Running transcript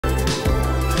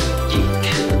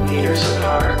meters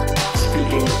apart,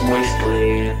 speaking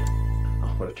moistly.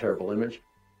 Oh, what a terrible image.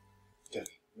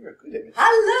 You're a good image.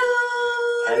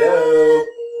 Hello! Hello!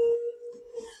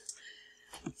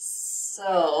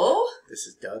 So... This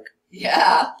is Doug.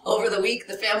 Yeah, over the week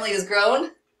the family has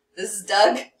grown. This is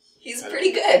Doug. He's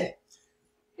pretty good.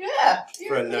 Yeah.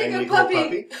 For a 9-week-old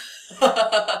puppy.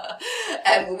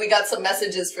 And we got some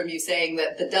messages from you saying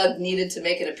that the Doug needed to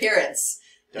make an appearance.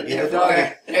 Dougie the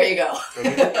doggy. There you go.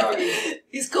 Dougie the doggy.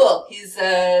 He's cool. He's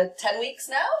 10 weeks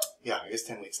now. Yeah, he's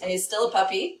 10 weeks now. And he's still a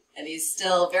puppy. And he's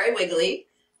still very wiggly.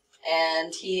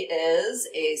 And he is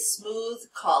a smooth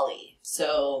collie.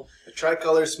 So... A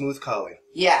tricolor smooth collie.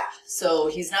 Yeah. So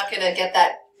he's not going to get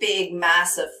that big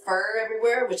mass of fur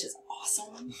everywhere, which is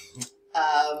awesome.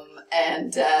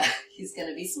 And he's going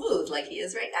to be smooth like he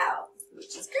is right now,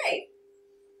 which is great.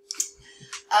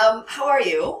 How are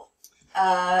you?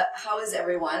 How is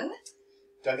everyone?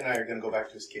 Doug and I are going to go back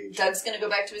to his cage. Doug's going to go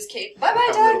back to his cage. Bye-bye,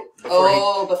 Doug. Before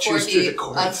he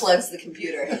unplugs the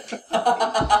computer.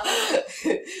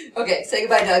 Okay, say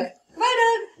goodbye, Doug. Goodbye,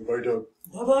 Doug. Goodbye, Doug.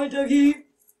 Bye-bye, Dougie.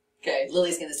 Okay,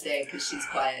 Lily's going to stay because she's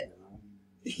quiet.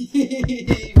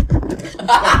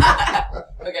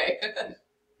 Okay.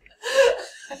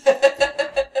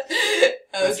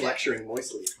 That's lecturing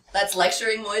moistly. That's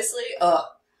lecturing moistly? Oh,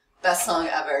 best song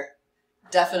ever.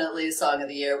 Definitely a song of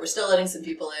the year. We're still letting some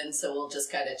people in, so we'll just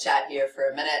kind of chat here for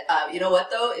a minute. You know what,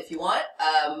 though? If you want,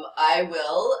 I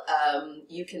will.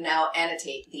 You can now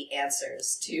annotate the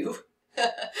answers to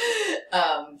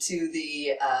to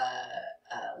the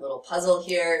little puzzle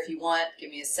here. If you want,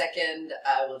 give me a second.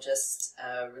 I will just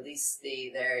release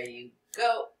the... There you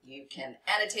go. You can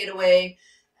annotate away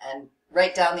and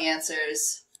write down the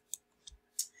answers.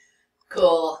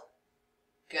 Cool.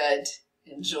 Good.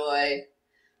 Enjoy.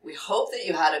 We hope that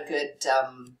you had a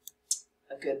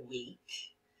good week.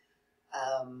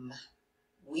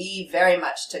 We very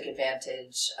much took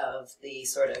advantage of the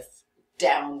sort of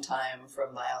downtime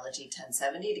from Biology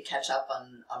 1070 to catch up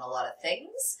on a lot of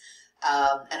things.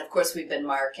 And of course, we've been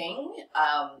marking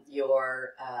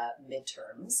your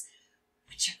midterms,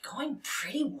 which are going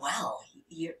pretty well.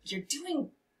 You're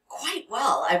doing quite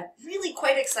well. I'm really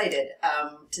quite excited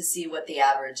to see what the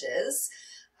average is.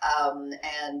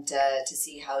 And to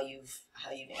see how you've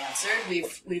answered.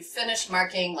 We've finished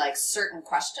marking like certain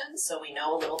questions, so we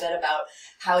know a little bit about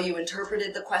how you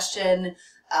interpreted the question,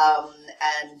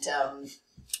 and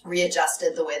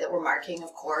readjusted the way that we're marking,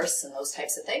 of course, and those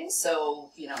types of things.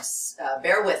 So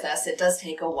bear with us. It does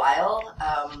take a while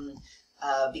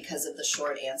because of the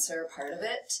short answer part of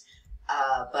it,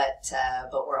 but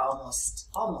we're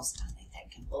almost done.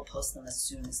 And we'll post them as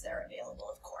soon as they're available,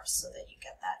 of course, so that you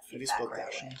get that feedback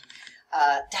right away.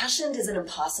 Dashend is an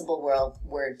impossible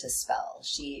word to spell.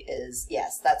 She is,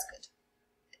 yes, that's good.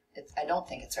 I don't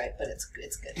think it's right, but it's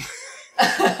good.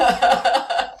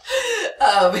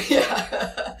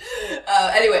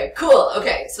 Yeah. Anyway, cool.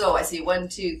 Okay, so I see 1,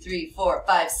 2, 3, 4,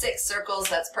 5, 6 circles.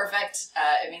 That's perfect.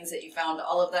 It means that you found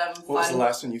all of them. What was the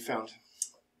last one you found?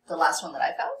 The last one that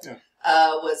I found? Yeah.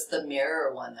 Was the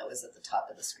mirror one that was at the top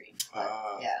of the screen.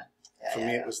 Yeah. For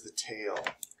me, it was the tail.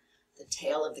 The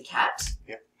tail of the cat?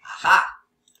 Yep. Aha!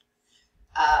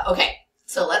 Okay,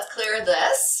 so let's clear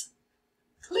this.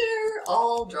 Clear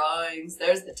all drawings.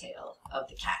 There's the tail of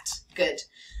the cat. Good.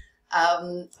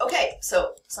 Okay,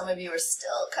 so some of you are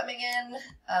still coming in.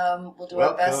 We'll do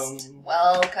our best.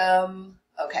 Welcome.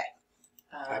 Okay.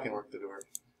 I can work the door.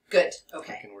 Good.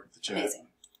 Okay. I can work the chat. Amazing.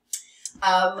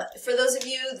 For those of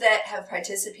you that have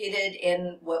participated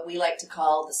in what we like to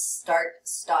call the Start,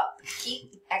 Stop,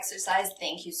 Keep exercise,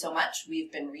 thank you so much. We've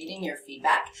been reading your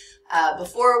feedback.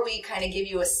 Before we kind of give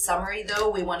you a summary, though,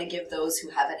 we want to give those who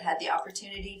haven't had the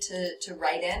opportunity to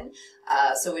write in.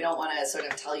 So we don't want to sort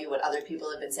of tell you what other people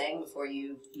have been saying before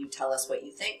you tell us what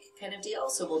you think kind of deal.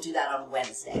 So we'll do that on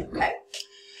Wednesday, okay?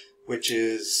 Which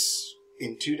is...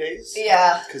 in 2 days?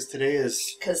 Yeah. Because today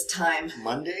is... because time.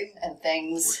 Monday? And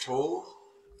things. We're told?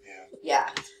 Yeah.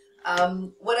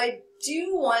 What I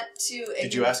do want to...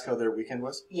 Did you ask how their weekend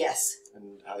was? Yes.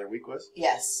 And how their week was?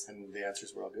 Yes. And the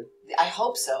answers were all good? I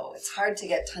hope so. It's hard to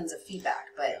get tons of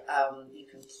feedback, but you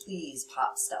can please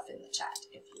pop stuff in the chat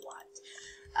if you want.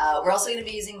 We're also going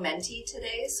to be using Menti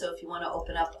today, so if you want to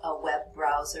open up a web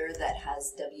browser that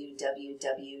has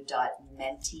www.menti.com,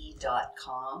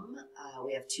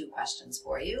 we have 2 questions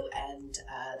for you, and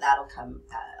that'll come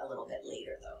a little bit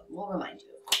later, though. We'll remind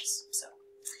you, of course. So,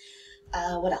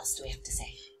 what else do we have to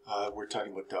say? We're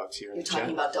talking about dogs here in the chat. You're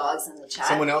talking about dogs in the chat.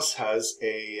 Someone else has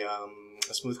a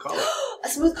smooth collie. A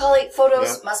smooth collie.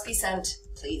 Photos must be sent,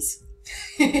 please.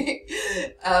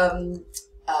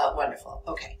 Wonderful.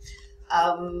 Okay.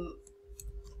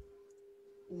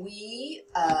 we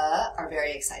are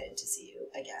very excited to see you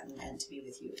again and to be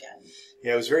with you again.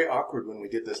 Yeah, it was very awkward when we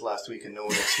did this last week and no one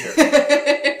was here.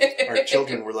 Our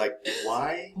children were like,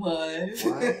 why? Why?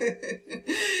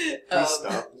 Please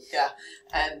stop. Yeah,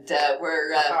 and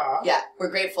we're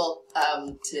grateful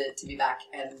to be back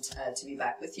and to be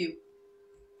back with you.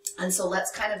 And so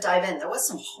let's kind of dive in. There was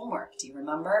some homework. Do you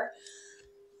remember?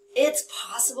 It's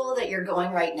possible that you're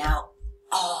going right now,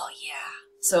 oh yeah.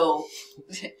 So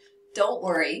don't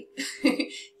worry.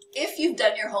 If you've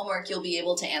done your homework, you'll be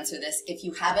able to answer this. If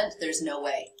you haven't, there's no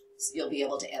way you'll be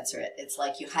able to answer it. It's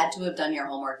like you had to have done your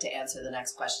homework to answer the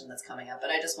next question that's coming up. But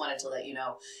I just wanted to let you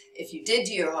know, if you did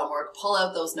do your homework, pull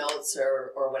out those notes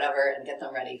or whatever and get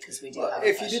them ready, because we do have a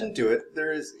If question. you didn't do it,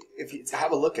 if you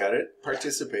have a look at it,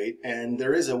 participate, and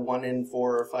there is a 1 in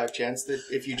 4 or 5 chance that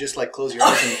if you just like close your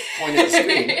eyes and point at the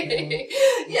screen.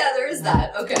 Yeah, there is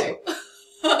that. Okay.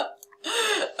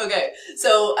 Okay,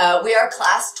 so we are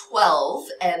class 12,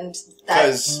 and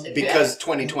that's because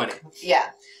 2020. Yeah.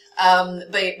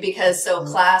 But because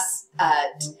class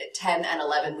 10 and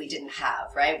 11 we didn't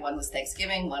have, right? One was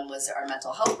Thanksgiving, one was our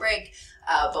mental health break,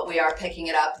 but we are picking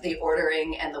it up. The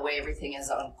ordering and the way everything is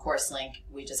on CourseLink,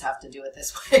 we just have to do it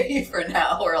this way for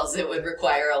now, or else it would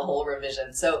require a whole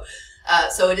revision. So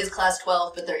it is class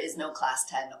 12, but there is no class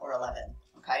 10 or 11.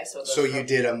 Okay, so you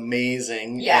did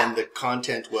amazing, yeah. And the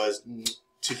content was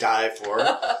to die for.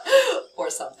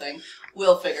 Or something.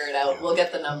 We'll figure it out. Yeah. We'll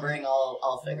get the numbering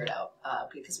all figured out,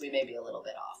 because we may be a little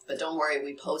bit off. But don't worry,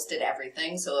 we posted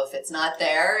everything. So if it's not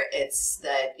there, it's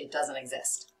that it doesn't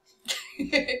exist.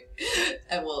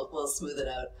 And we'll smooth it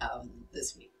out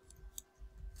this week.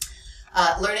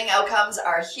 Learning outcomes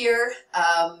are here,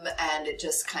 and it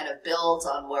just kind of builds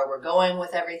on where we're going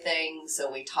with everything.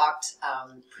 So we talked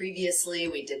previously,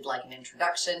 we did like an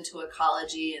introduction to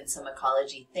ecology and some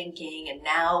ecology thinking, and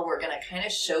now we're going to kind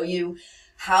of show you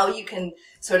how you can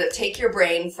sort of take your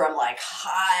brain from like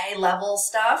high level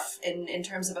stuff in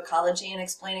terms of ecology and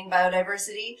explaining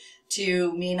biodiversity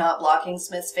to me not blocking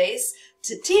Smith's face,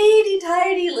 to teeny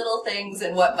tiny little things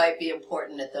and what might be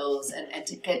important at those, and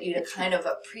to get you to kind of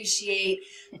appreciate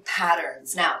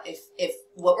patterns. Now, if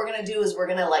what we're going to do is we're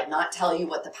going to like not tell you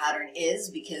what the pattern is,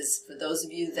 because for those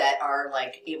of you that are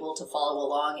like able to follow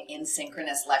along in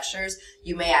synchronous lectures,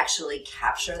 you may actually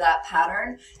capture that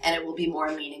pattern, and it will be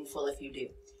more meaningful if you do.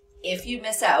 If you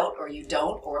miss out, or you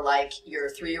don't, or like your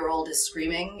 3-year-old is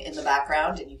screaming in the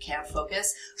background and you can't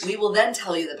focus, we will then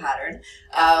tell you the pattern,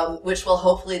 which will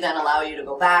hopefully then allow you to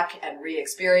go back and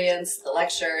re-experience the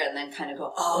lecture and then kind of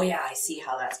go, oh yeah, I see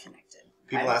how that's connected.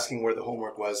 People asking where the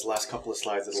homework was, last couple of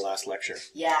slides of the last lecture.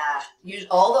 Yeah,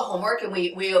 all the homework, and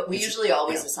we usually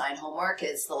always assign homework,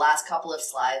 is the last couple of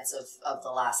slides of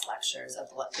the last lectures, of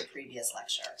the previous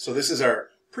lecture. So this is our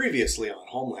previously on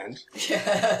Homeland.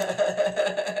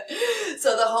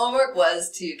 So the homework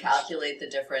was to calculate the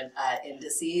different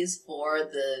indices for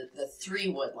the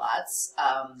 3 woodlots,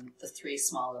 the 3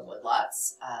 smaller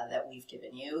woodlots that we've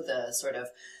given you, the sort of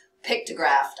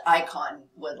pictographed icon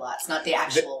woodlots, not the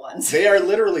actual ones. They are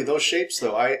literally those shapes,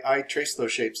 though. I traced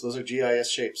those shapes. Those are GIS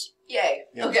shapes. Yay.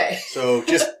 Yeah. Okay. So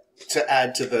just to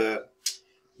add to the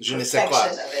je ne sais quoi.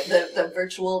 Of it, the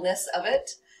virtualness of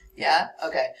it. Yeah.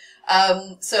 Okay.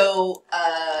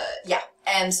 Yeah.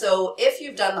 And so if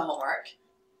you've done the homework,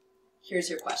 here's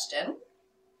your question.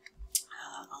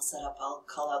 I'll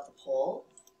call out the poll.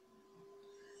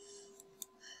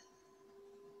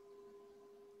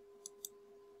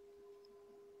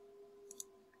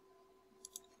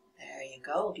 There you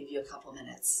go. I'll give you a couple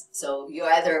minutes. So you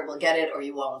either will get it or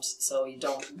you won't. So you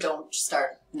don't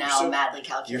start now madly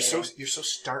calculating. You're so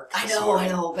stark. I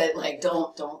know, but like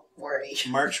don't worry.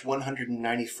 March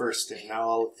 191st, and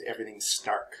now everything's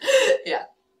stark. Yeah.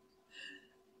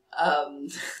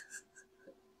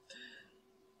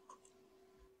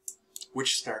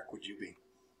 Which Stark would you be?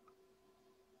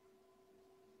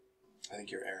 I think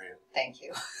you're Arya. Thank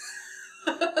you.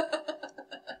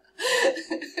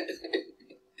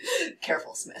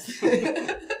 Careful, Smith.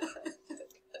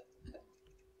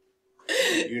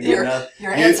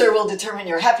 Your answer will determine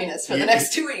your happiness for the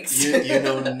next 2 weeks. You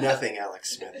know nothing,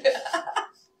 Alex Smith.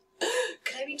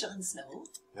 Could I be Jon Snow?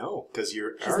 No, because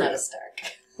you're He's Arya. not a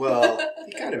Stark. Well,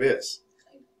 he kind of is.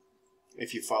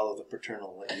 If you follow the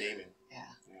paternal naming. Yeah.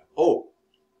 Oh,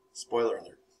 spoiler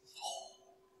alert.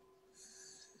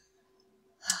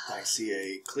 I see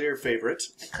a clear favorite.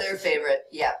 A clear favorite.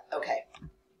 Yeah. Okay.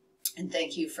 And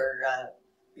thank you for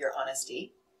your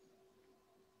honesty.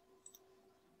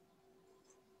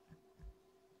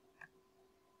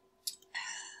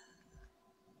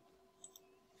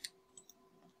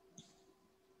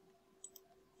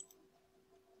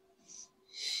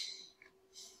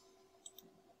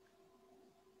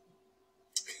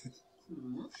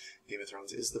 Mm-hmm. Game of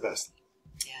Thrones is the best.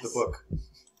 Yes. The book.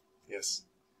 Yes.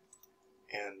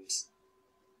 And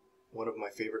one of my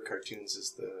favorite cartoons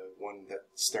is the one that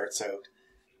starts out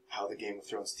how the Game of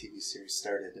Thrones TV series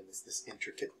started, and it's this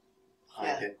intricate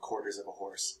hind end quarters of a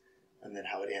horse, and then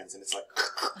how it ends, and it's like...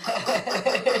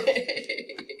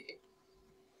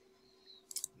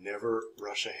 Never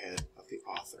rush ahead of the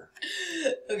author.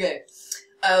 Okay.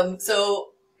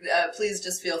 So please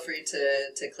just feel free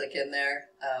to click in there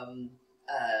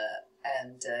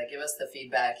and give us the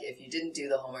feedback. If you didn't do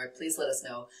the homework, please let us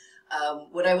know.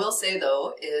 What I will say,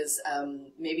 though, is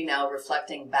maybe now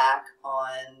reflecting back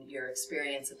on your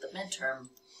experience at the midterm,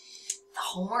 the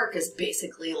homework is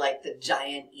basically like the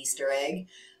giant Easter egg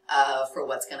for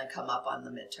what's going to come up on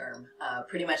the midterm.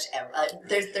 Pretty much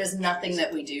there's nothing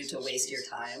that we do to waste your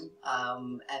time.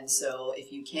 And so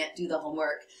if you can't do the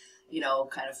homework, you know,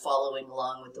 kind of following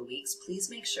along with the weeks, please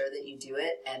make sure that you do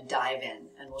it and dive in.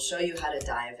 And we'll show you how to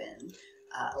dive in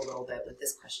a little bit with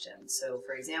this question. So,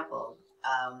 for example,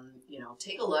 you know,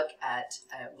 take a look at,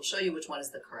 we'll show you which one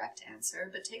is the correct answer,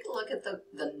 but take a look at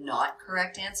the not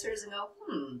correct answers and go,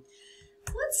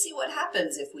 let's see what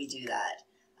happens if we do that.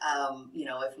 You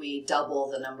know, if we double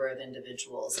the number of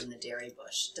individuals in the dairy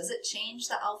bush, does it change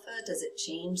the alpha? Does it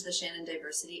change the Shannon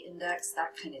Diversity Index?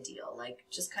 That kind of deal. Like,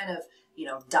 just kind of, you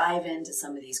know, dive into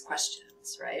some of these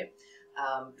questions, right?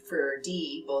 For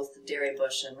D, both Dairy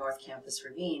Bush and North Campus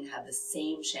Ravine have the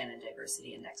same Shannon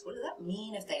Diversity Index. What does that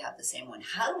mean if they have the same one?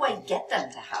 How do I get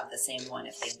them to have the same one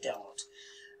if they don't?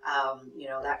 You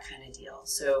know, that kind of deal.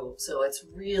 So it's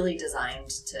really designed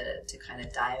to kind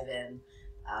of dive in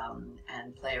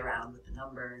and play around with the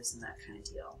numbers and that kind of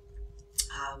deal.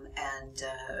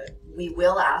 We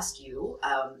will ask you,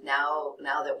 now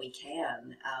that we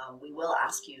can, we will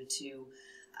ask you to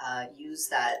use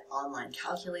that online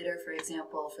calculator, for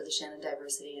example, for the Shannon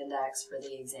Diversity Index for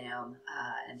the exam,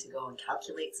 and to go and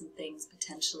calculate some things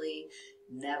potentially.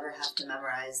 Never have to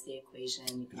memorize the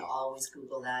equation. You can always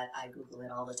Google that. I Google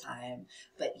it all the time.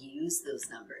 But use those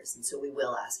numbers. And so we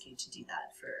will ask you to do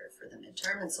that for the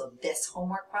midterm. And so this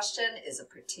homework question is a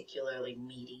particularly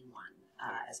meaty one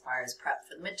as far as prep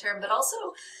for the midterm, but also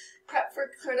prep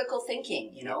for critical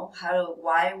thinking. You know,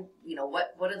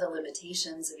 what are the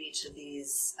limitations of each of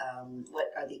these?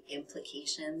 What are the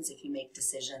implications if you make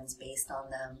decisions based on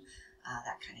them?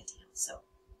 That kind of deal. So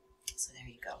there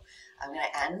you go. I'm going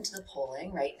to end the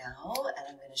polling right now, and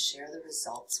I'm going to share the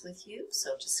results with you.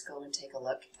 So just go and take a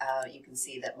look. You can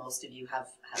see that most of you have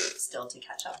still to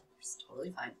catch up. It's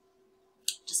totally fine.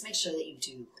 Just make sure that you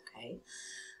do, okay?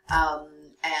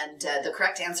 The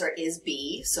correct answer is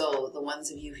B. So the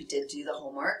ones of you who did do the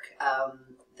homework,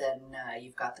 then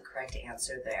you've got the correct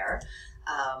answer there.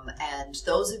 And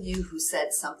those of you who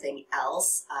said something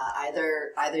else,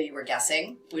 either you were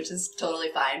guessing, which is totally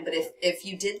fine, but if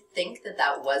you did think that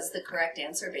that was the correct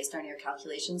answer based on your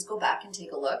calculations, go back and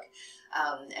take a look.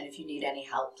 And if you need any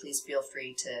help, please feel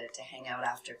free to hang out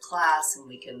after class, and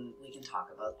we can talk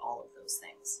about all of those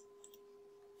things.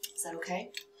 Is that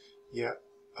okay? Yeah.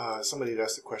 Somebody had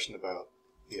asked a question about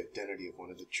the identity of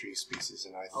one of the tree species,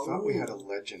 and I thought we had a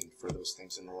legend for those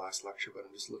things in the last lecture, but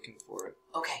I'm just looking for it.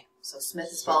 Okay, so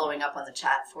Smith is following up on the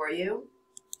chat for you,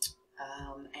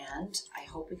 and I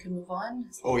hope we can move on.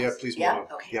 Oh yeah, please move on.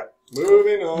 Okay. Yeah,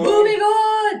 moving on. Moving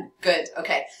on. Good.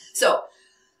 Okay, so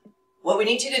what we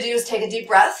need you to do is take a deep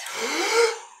breath.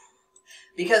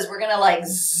 Because we're going to like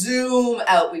zoom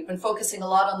out. We've been focusing a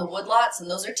lot on the woodlots,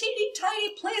 and those are teeny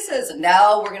tiny places. And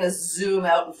now we're going to zoom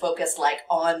out and focus like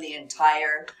on the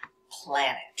entire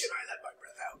planet. Can I let my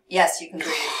breath out? Yes, you can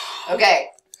breathe. Okay.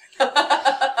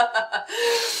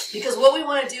 Because what we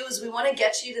want to do is we want to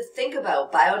get you to think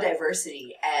about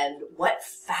biodiversity and what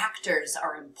factors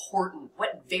are important,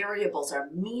 what variables are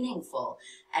meaningful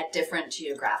at different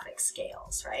geographic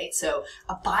scales, right? So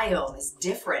a biome is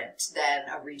different than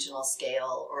a regional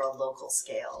scale or a local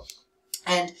scale.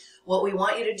 And what we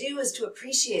want you to do is to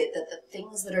appreciate that the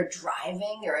things that are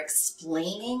driving or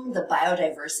explaining the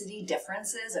biodiversity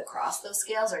differences across those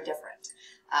scales are different.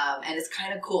 And it's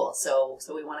kind of cool. So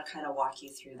we want to kind of walk you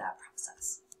through that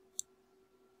process.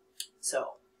 So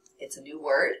it's a new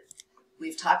word.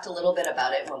 We've talked a little bit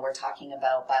about it when we're talking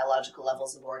about biological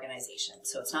levels of organization.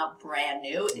 So it's not brand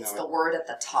new. It's the word at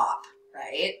the top,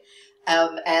 right?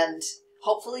 And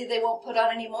hopefully they won't put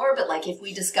on any more, but like if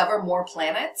we discover more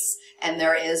planets and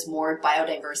there is more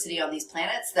biodiversity on these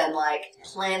planets, then like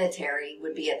planetary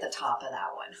would be at the top of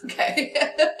that one, okay?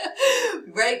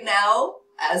 Right now,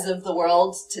 as of the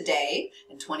world today,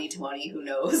 in 2020, who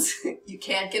knows, you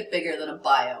can't get bigger than a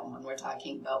biome when we're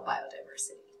talking about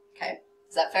biodiversity, okay?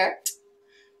 Is that fair?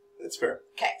 That's fair.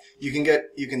 Okay. You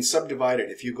can subdivide it.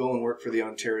 If you go and work for the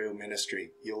Ontario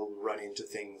Ministry, you'll run into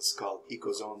things called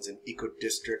eco-zones and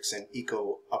eco-districts and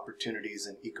eco-opportunities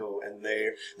and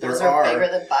Those are bigger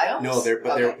than biomes? No,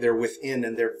 they're within,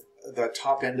 and the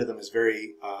top end of them is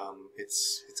very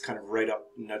it's kind of right up,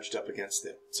 nudged up against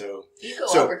it. So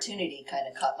eco-opportunity kind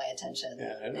of caught my attention.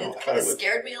 Yeah, I know. It kind of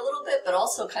scared me a little bit, but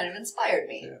also kind of inspired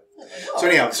me. Yeah. Like, oh, so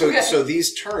anyhow, okay. so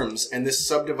these terms and this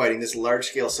subdividing, this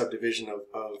large-scale subdivision of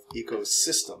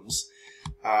ecosystems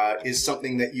is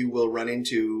something that you will run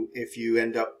into if you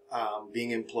end up being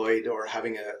employed or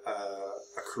having a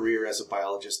career as a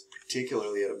biologist,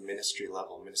 particularly at a ministerial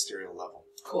level.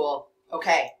 Cool.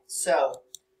 Okay, so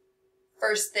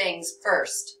first things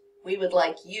first, we would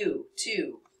like you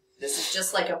to, this is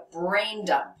just like a brain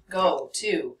dump, go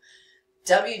to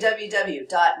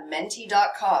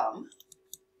www.menti.com,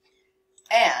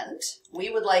 and we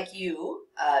would like you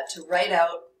to write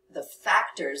out the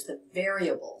factors, the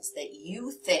variables that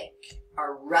you think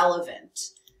are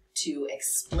relevant to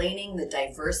explaining the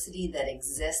diversity that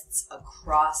exists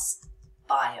across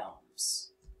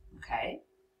biomes. Okay?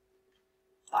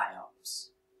 Biomes.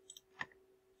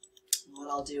 What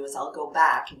I'll do is I'll go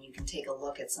back and you can take a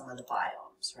look at some of the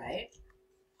biomes, right?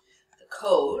 The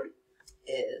code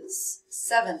is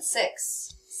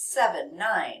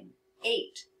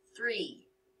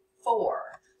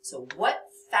 7679834. So what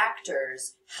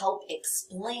factors help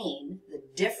explain the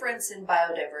difference in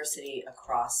biodiversity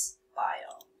across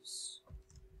biomes?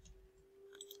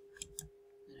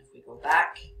 And if we go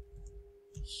back,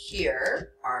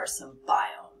 here are some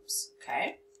biomes,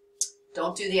 okay?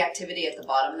 Don't do the activity at the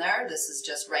bottom there. This is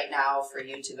just right now for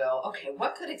you to go, okay,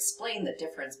 what could explain the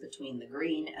difference between the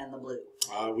green and the blue?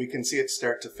 We can see it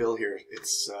start to fill here.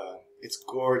 It's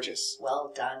gorgeous.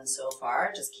 Well done so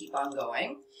far. Just keep on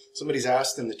going. Somebody's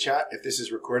asked in the chat if this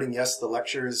is recording. Yes, the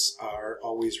lectures are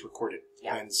always recorded.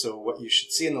 Yeah. And so what you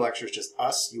should see in the lecture is just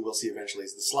us. You will see eventually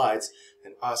is the slides,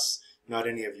 and us, not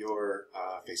any of your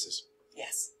faces.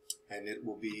 Yes. And it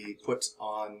will be put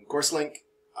on CourseLink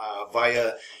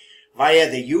via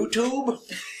the YouTube.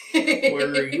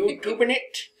 We're YouTubing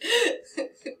it.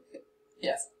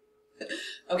 Yes.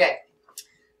 Okay.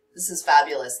 This is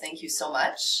fabulous. Thank you so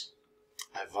much.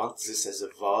 I want this as a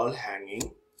wall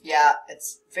hanging. Yeah,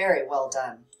 it's very well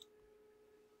done.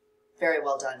 Very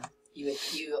well done. You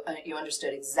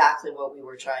understood exactly what we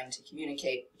were trying to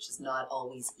communicate, which is not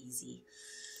always easy.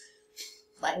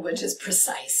 Language is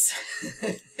precise.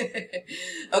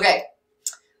 Okay.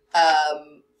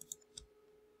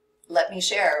 Let me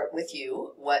share with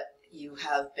you what you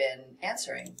have been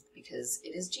answering, because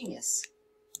it is genius.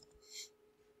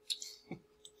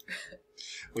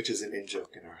 Which is an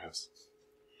in-joke in our house.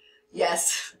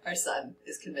 Yes, our son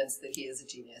is convinced that he is a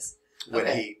genius. When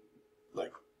Okay. he,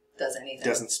 Does anything.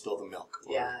 doesn't spill the milk.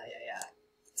 Or, Yeah.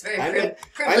 It's a very I'm a-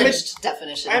 privileged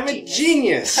definition I'm of a genius.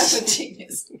 genius. I'm a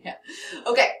genius. Yeah.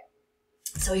 Okay.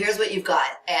 So here's what you've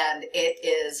got, and it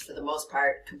is, for the most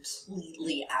part,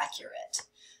 completely accurate.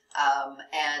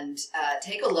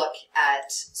 Take a look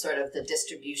at sort of the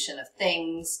distribution of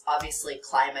things. Obviously,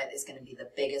 climate is going to be the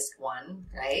biggest one,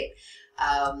 right?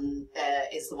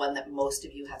 Is the one that most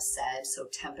of you have said. So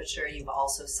temperature, you've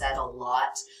also said a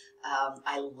lot.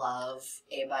 I love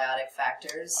abiotic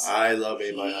factors. I love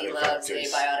He abiotic loves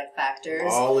factors. abiotic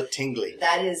factors. All the tingly.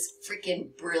 That is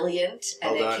freaking brilliant,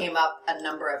 and Well it done. came up a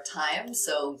number of times,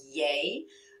 so yay.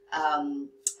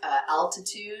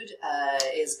 Altitude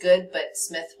is good, but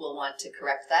Smith will want to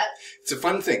correct that. It's a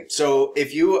fun thing. So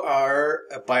if you are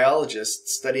a biologist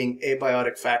studying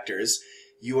abiotic factors,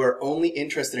 you are only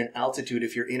interested in altitude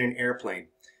if you're in an airplane,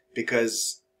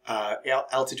 because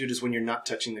altitude is when you're not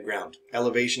touching the ground.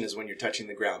 Elevation is when you're touching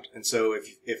the ground. And so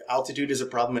if altitude is a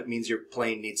problem, it means your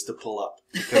plane needs to pull up,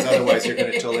 because otherwise you're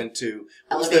going to tull into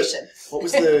Elevation. What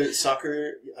was the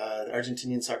soccer,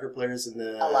 Argentinian soccer players in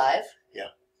the... Alive? Yeah.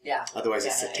 Yeah. Otherwise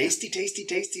Yeah, it's yeah, a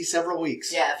tasty several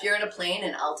weeks. Yeah, if you're in a plane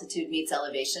and altitude meets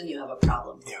elevation, you have a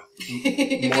problem. Yeah.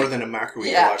 More than a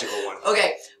macroecological one.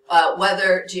 Okay.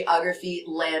 Weather, geography,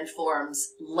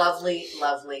 landforms, lovely,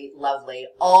 lovely, lovely.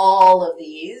 All of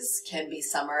these can be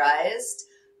summarized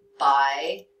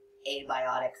by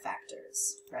abiotic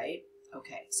factors, right?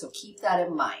 Okay, so keep that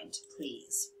in mind,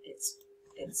 please. It's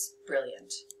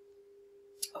brilliant.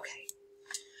 Okay.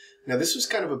 Now this was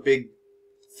kind of a big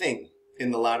thing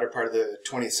in the latter part of the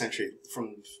 20th century,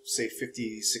 from say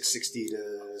 56, 60 to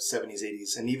 70s,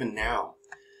 80s, and even now.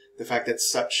 The fact that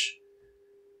such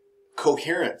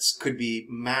coherence could be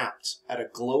mapped at a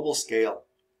global scale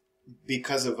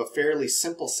because of a fairly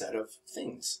simple set of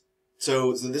things.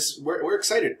 So this we're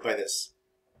excited by this.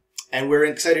 And we're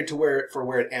excited to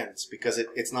where it ends, because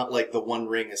it's not like the One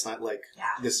Ring. It's not like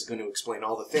this is going to explain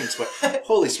all the things, but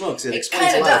holy smokes, it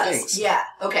explains a lot of things. Yeah.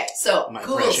 Okay. So My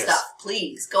Google precious. stuff,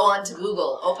 please go on to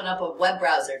Google, open up a web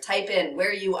browser, type in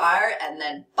where you are, and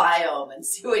then biome, and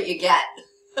see what you get.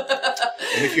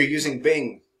 And if you're using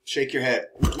Bing, shake your head.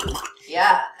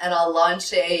 Yeah, and I'll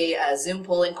launch a Zoom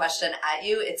polling question at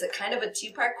you. It's a kind of a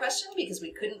two-part question because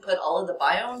we couldn't put all of the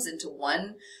biomes into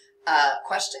one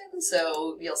question,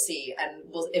 so you'll see. And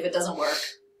if it doesn't work,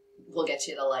 we'll get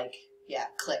you to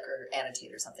click or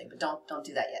annotate or something. But don't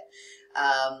do that yet.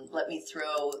 Let me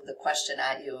throw the question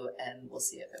at you, and we'll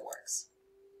see if it works.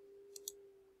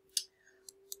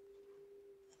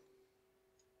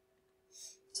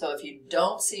 So if you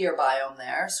don't see your biome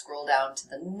there, scroll down to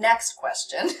the next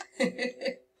question.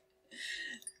 And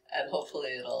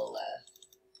hopefully it'll,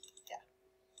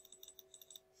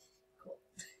 cool.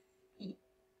 I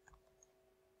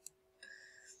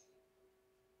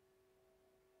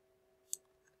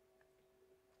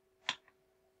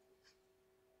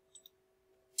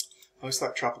always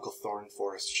thought Tropical Thorn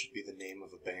Forest should be the name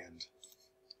of a band.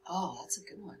 Oh, that's a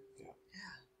good one. Yeah.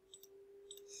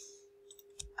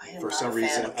 For some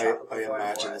reason, I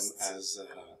imagine them as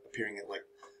appearing at like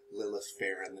Lilith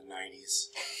Fair in the 90s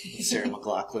with Sarah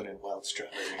McLachlan and Wild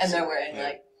Strawberries. And they're wearing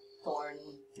like thorn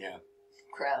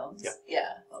crowns. Yep.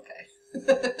 Yeah, okay.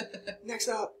 Next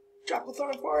up, Tropical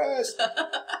Thorn Forest.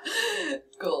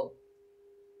 Cool.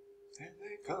 There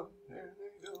they come, there they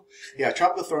go. Yeah,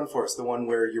 Tropical Thorn Forest, the one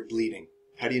where you're bleeding.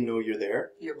 How do you know you're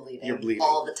there? You're bleeding. You're bleeding.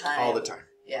 All the time. All the time.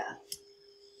 Yeah.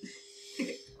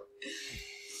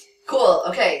 Cool.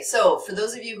 Okay, so for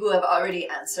those of you who have already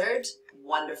answered,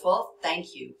 wonderful.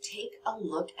 Thank you. Take a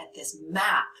look at this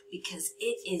map because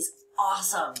it is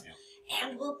awesome. Yeah.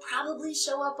 And will probably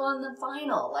show up on the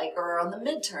final, or on the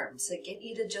midterm, to get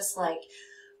you to just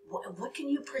what can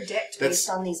you predict based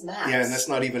on these maps? Yeah, and that's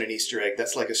not even an Easter egg.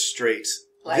 That's like a straight,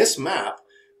 this map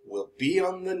will be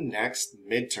on the next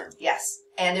midterm. Yes,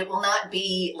 and it will not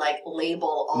be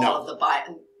label all of the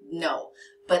no.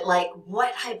 But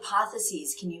what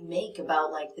hypotheses can you make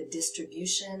about the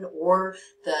distribution or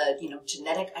the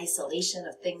genetic isolation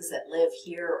of things that live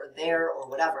here or there or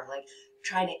whatever?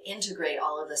 Trying to integrate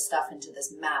all of this stuff into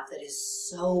this map that is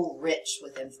so rich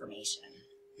with information.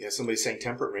 Yeah, somebody's saying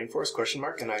temperate rainforest, question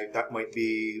mark, and that might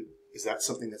be, is that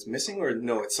something that's missing, or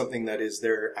no, it's something that is,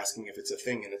 they're asking if it's a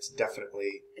thing, and it's definitely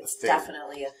a thing. It's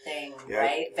definitely a thing, yeah,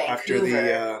 right?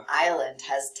 Vancouver Island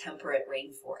has temperate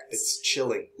rainforest. It's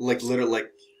chilling, literally,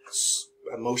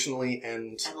 emotionally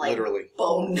and literally.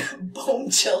 Bone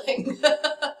chilling.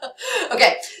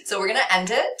 Okay, so we're going to end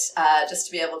it just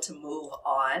to be able to move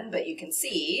on, but you can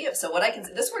see, so what I can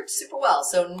see, this worked super well,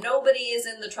 so nobody is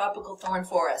in the tropical thorn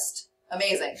forest.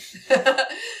 Amazing.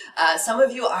 Some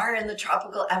of you are in the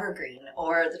tropical evergreen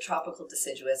or the tropical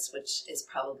deciduous, which is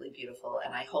probably beautiful,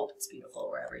 and I hope it's beautiful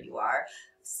wherever you are.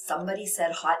 Somebody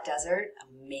said hot desert.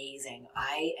 Amazing.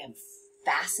 I am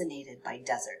fascinated by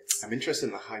deserts. I'm interested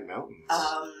in the high mountains.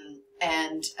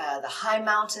 And the high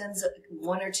mountains,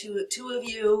 one or two of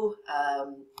you,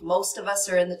 most of us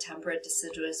are in the temperate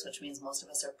deciduous, which means most of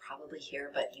us are probably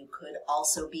here, but you could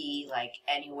also be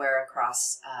anywhere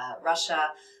across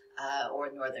Russia, or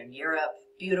Northern Europe.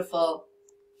 Beautiful.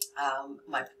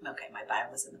 My biome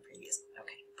was in the previous.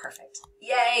 Okay, perfect.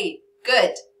 Yay!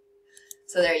 Good.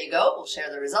 So there you go. We'll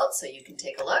share the results so you can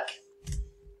take a look.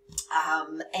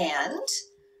 And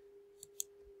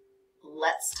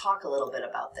let's talk a little bit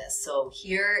about this. So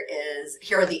here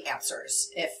are the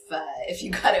answers. If you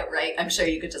got it right, I'm sure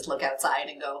you could just look outside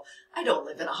and go, I don't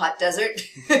live in a hot desert.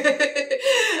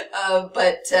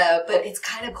 But it's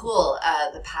kind of cool,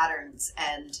 the patterns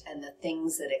and the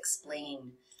things that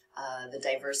explain the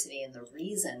diversity and the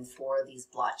reason for these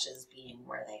blotches being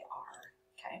where they are,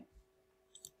 okay?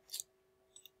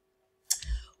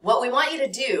 What we want you to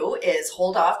do is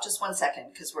hold off just 1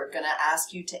 second because we're going to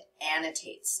ask you to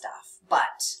annotate stuff.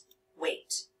 But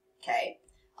wait, okay?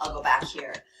 I'll go back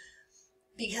here.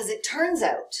 Because it turns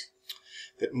out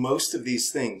that most of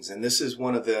these things, and this is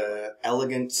one of the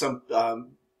elegant,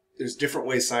 there's different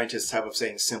ways scientists have of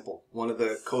saying simple. One of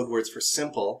the code words for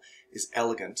simple is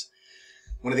elegant.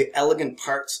 One of the elegant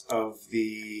parts of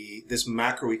this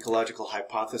macroecological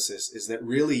hypothesis is that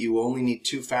really you only need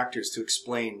two factors to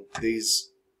explain these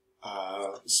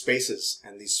spaces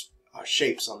and these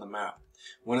shapes on the map.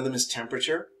 One of them is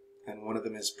temperature and one of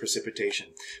them is precipitation.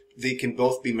 They can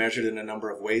both be measured in a number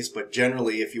of ways, but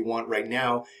generally, if you want right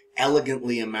now,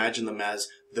 elegantly imagine them as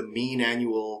the mean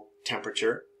annual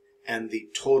temperature and the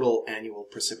total annual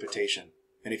precipitation.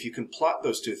 And if you can plot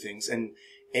those two things, and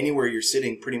anywhere you're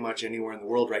sitting, pretty much anywhere in the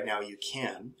world right now, you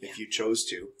can, if you chose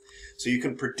to. So you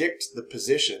can predict the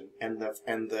position and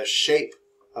the shape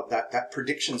of that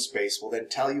prediction space will then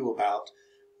tell you about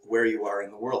where you are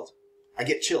in the world. I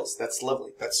get chills. That's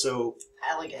lovely. That's so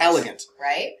elegant.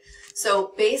 Right?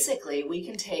 So basically, we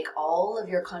can take all of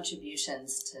your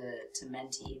contributions to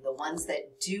Menti, the ones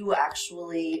that do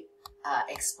actually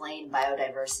explain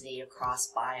biodiversity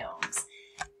across biomes,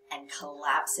 and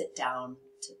collapse it down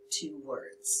to 2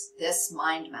 words. This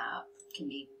mind map can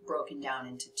be broken down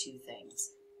into 2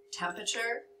 things: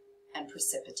 temperature and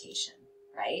precipitation,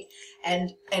 right?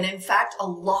 And in fact, a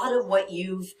lot of what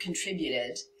you've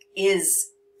contributed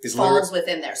falls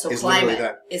within there. So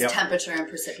climate is temperature and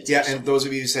precipitation. Yeah, and those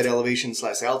of you who said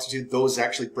elevation/altitude, those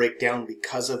actually break down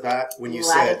because of that. When you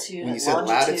said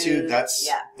latitude,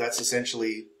 that's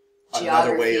essentially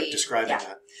another way of describing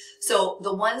that. So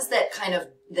the ones that kind of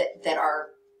that are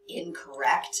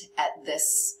incorrect at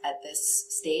this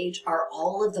stage are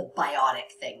all of the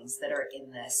biotic things that are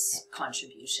in this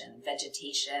contribution.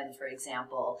 Vegetation, for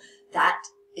example, that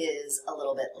is a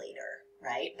little bit later,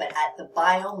 right? But at the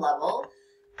biome level,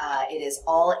 it is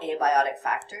all abiotic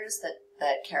factors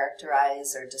that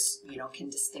characterize or just can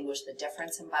distinguish the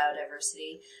difference in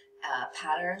biodiversity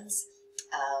patterns,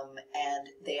 and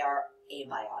they are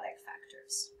abiotic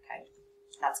factors. Okay,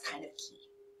 that's kind of key.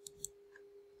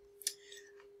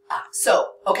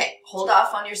 Okay, hold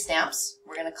off on your stamps.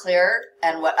 We're going to clear,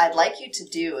 and what I'd like you to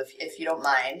do, if you don't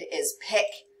mind, is pick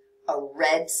a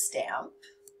red stamp.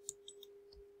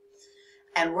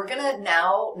 And we're going to,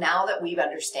 now that we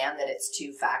understand that it's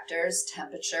 2 factors,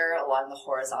 temperature along the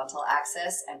horizontal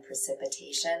axis and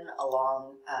precipitation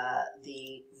along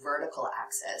the vertical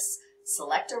axis,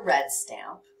 select a red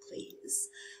stamp, please.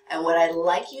 And what I'd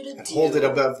like you to do... hold it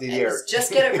above the air.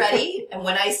 Just get it ready, and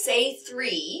when I say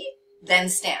 3... then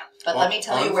stamp. But let me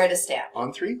tell you where to stamp.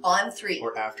 On 3? On 3.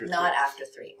 Or after 3? Not after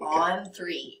 3. Okay. On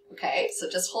 3. Okay, so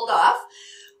just hold off.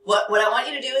 What I want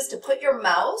you to do is to put your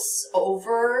mouse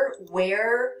over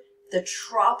where the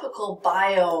tropical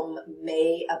biome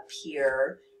may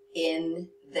appear in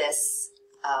this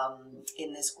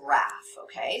graph.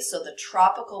 Okay, so the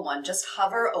tropical one, just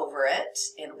hover over it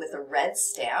with a red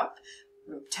stamp.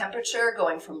 Temperature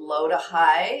going from low to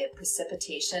high,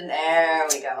 precipitation, there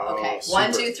we go. Okay, super.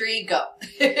 1, 2, 3, go.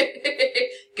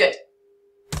 Good.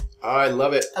 I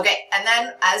love it. Okay, and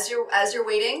then as you're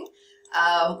waiting,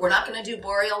 we're not going to do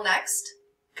boreal next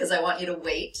because I want you to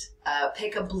wait.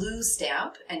 Pick a blue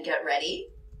stamp and get ready.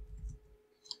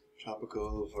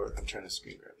 Tropical, I'm trying to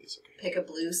screen grab these. Okay. Pick a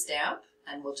blue stamp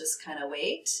and we'll just kind of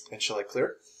wait. And shall I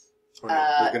clear? Or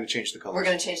no? We're going to change the colors. We're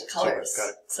going to change the colors. Got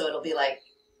it. So it'll be like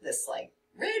this, like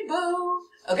rainbow.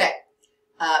 Okay.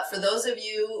 For those of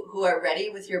you who are ready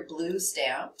with your blue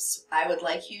stamps, I would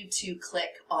like you to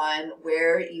click on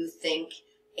where you think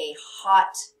a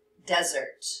hot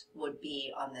desert would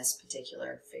be on this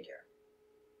particular figure.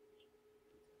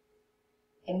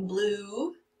 In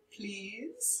blue,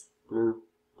 please. Blue.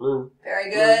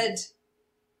 Very good.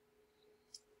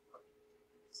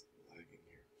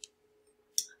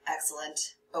 Excellent.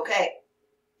 Okay.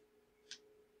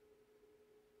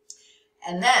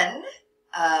 And then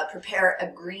prepare a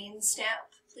green stamp,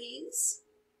 please.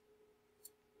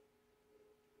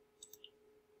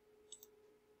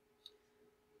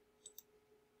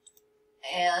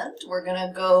 And we're going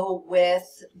to go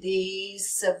with the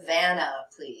savanna,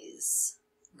 please.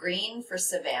 Green for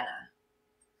savanna.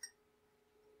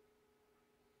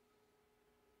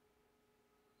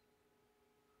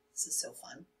 This is so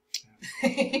fun.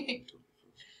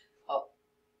 Oh.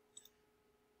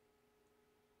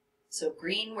 So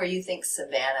green where you think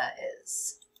savanna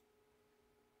is.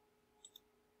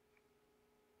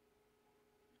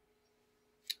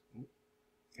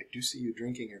 I do see you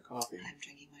drinking your coffee. I'm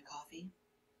drinking my coffee.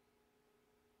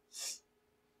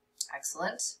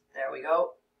 Excellent. There we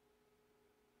go.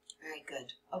 Very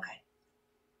good. Okay.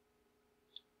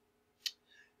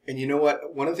 And you know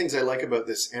what? One of the things I like about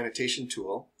this annotation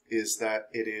tool is that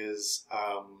it is,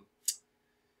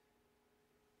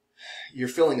 you're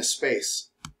filling a space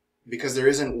because there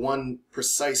isn't one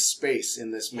precise space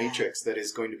in this matrix that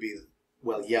is going to be,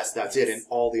 well, yes, that's it. And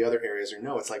all the other areas are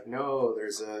no. It's like, no,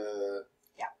 there's a...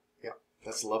 Yeah,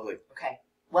 that's lovely. Okay.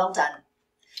 Well done.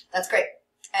 That's great.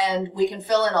 And we can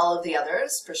fill in all of the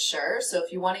others for sure. So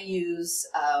if you want to use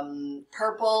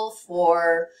purple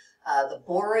for the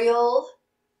boreal,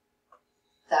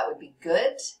 that would be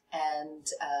good. And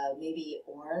maybe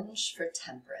orange for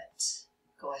temperate.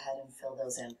 Go ahead and fill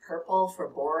those in. Purple for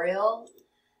boreal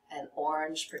and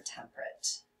orange for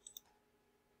temperate.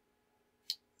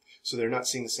 So they're not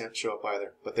seeing the stamp show up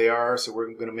either, but they are. So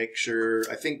we're going to make sure,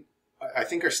 I think I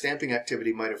think our stamping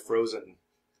activity might have frozen.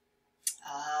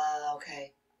 Ah,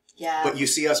 okay. Yeah. But you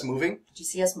see us moving? Do you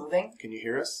see us moving? Can you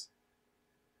hear us?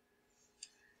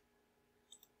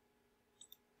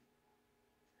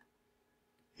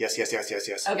 Yes.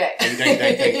 Okay.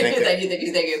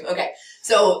 Thank you. Okay.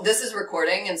 So this is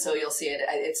recording, and so you'll see it.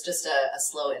 It's just a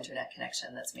slow internet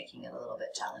connection that's making it a little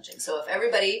bit challenging. So if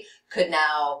everybody could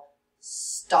now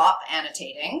stop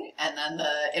annotating, and then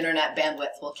the internet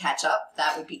bandwidth will catch up,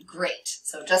 that would be great.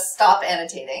 So just stop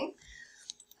annotating.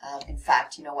 In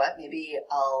fact, you know what? Maybe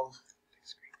I'll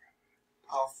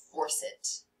force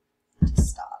it to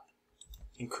stop.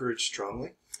 Encourage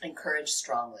strongly. Encourage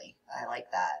strongly. I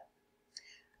like that.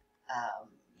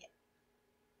 Yeah.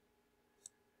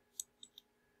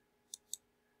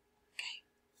 Okay.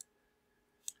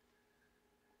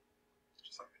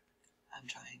 I'm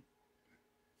trying.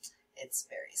 It's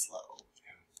very slow.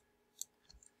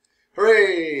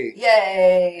 Hooray!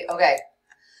 Yay! Okay.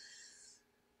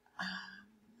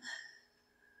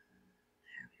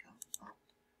 There we go. Oh.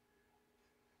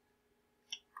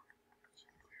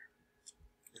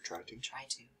 We're trying to. Try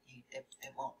to. It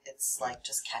won't. It's like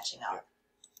just catching up.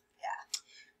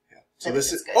 Yeah. So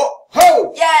this is good. Oh!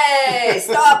 Ho! Yay!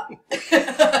 Stop!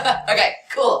 Okay,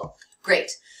 cool.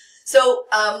 Great. So,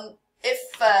 if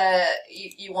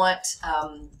you want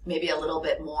maybe a little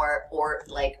bit more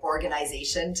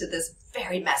organization to this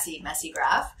very messy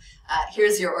graph,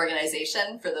 here's your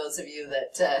organization for those of you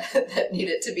that that need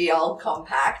it to be all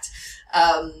compact.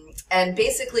 And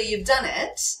basically, you've done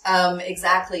it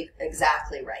exactly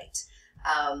right.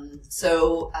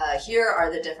 So here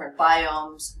are the different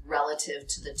biomes relative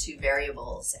to the two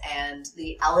variables, and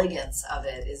the elegance of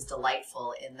it is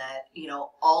delightful in that, you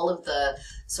know, all of the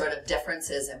sort of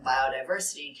differences in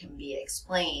biodiversity can be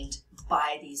explained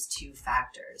by these two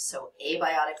factors. So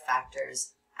abiotic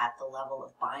factors at the level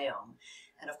of biome.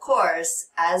 And of course,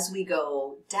 as we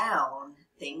go down,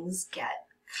 things get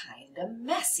kind of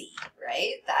messy,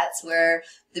 right? That's where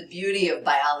the beauty of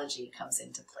biology comes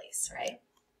into place, right?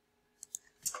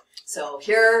 So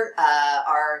here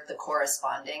are the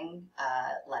corresponding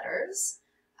letters.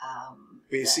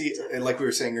 But you see, like we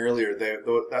were saying earlier,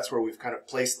 that's where we've kind of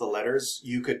placed the letters.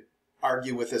 You could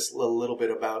argue with us a little bit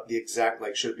about the exact,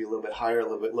 like, should it be a little bit higher, a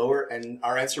little bit lower? And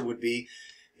our answer would be,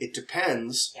 it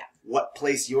depends what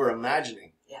place you're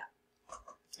imagining.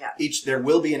 Yeah. There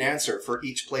will be an answer for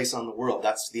each place on the world.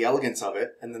 That's the elegance of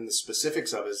it. And then the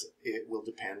specifics of it will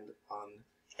depend on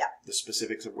the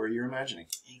specifics of where you're imagining.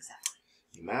 Exactly.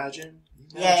 Imagine.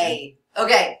 Yay.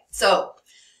 Okay, so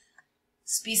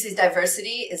species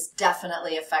diversity is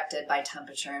definitely affected by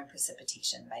temperature and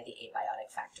precipitation, by the abiotic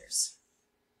factors.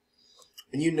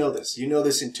 And you know this. You know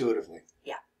this intuitively.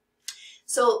 Yeah.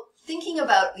 So thinking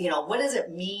about, you know, what does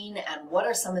it mean and what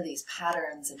are some of these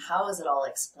patterns and how is it all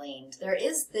explained? There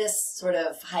is this sort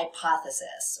of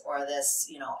hypothesis or this,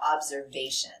 you know,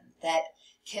 observation that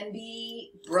can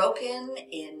be broken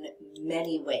in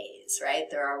many ways, right?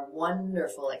 There are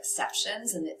wonderful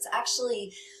exceptions, and it's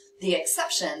actually the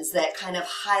exceptions that kind of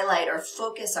highlight or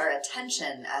focus our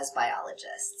attention as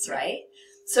biologists, right?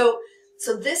 So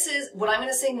this is, what I'm going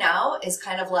to say now is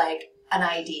kind of like an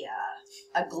idea,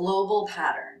 a global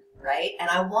pattern, right? And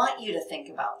I want you to think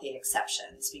about the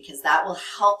exceptions because that will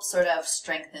help sort of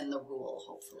strengthen the rule,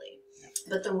 hopefully.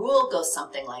 But the rule goes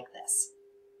something like this.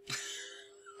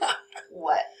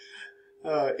 What?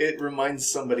 It reminds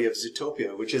somebody of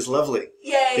Zootopia, which is lovely.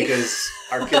 Yay! Because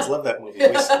our kids love that movie.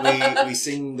 We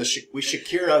sing we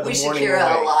Shakira the morning away.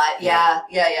 A lot.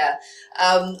 Yeah.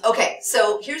 Okay,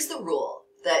 so here's the rule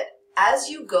that as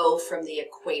you go from the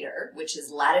equator, which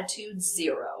is latitude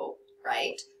 0,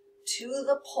 right, to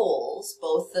the poles,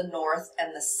 both the north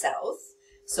and the south.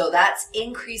 So that's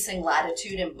increasing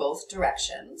latitude in both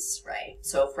directions, right?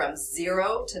 So from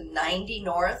 0 to 90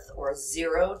 north or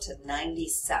 0 to 90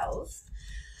 south.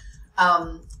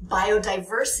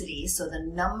 Biodiversity, so the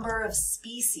number of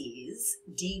species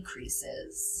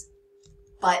decreases,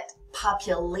 but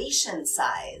population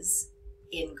size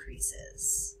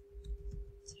increases.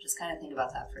 So just kind of think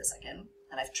about that for a second.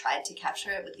 And I've tried to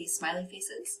capture it with these smiley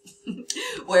faces,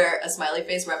 where a smiley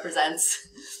face represents,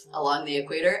 along the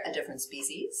equator, a different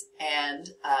species, and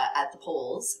at the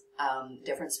poles,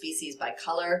 different species by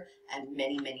color, and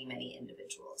many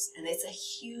individuals. And it's a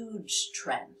huge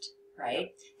trend, right?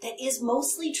 That is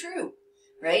mostly true,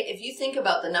 right? If you think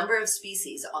about the number of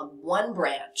species on one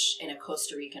branch in a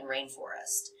Costa Rican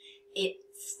rainforest, it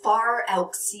far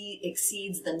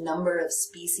exceeds the number of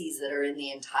species that are in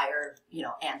the entire, you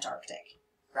know, Antarctic.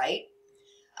 Right?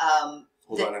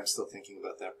 Hold on, I'm still thinking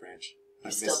about that branch.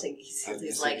 You still think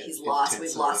he's like, he's lost.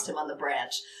 We've lost him on the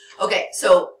branch. Okay,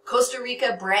 so Costa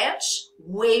Rica branch,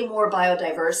 way more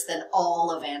biodiverse than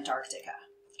all of Antarctica.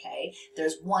 Okay,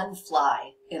 there's one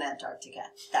fly in Antarctica.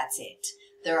 That's it.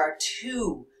 There are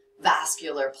 2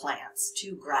 vascular plants,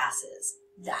 2 grasses.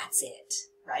 That's it,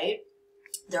 right?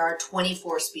 There are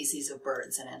 24 species of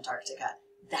birds in Antarctica.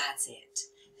 That's it.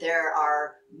 There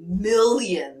are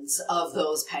millions of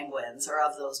those penguins or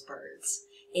of those birds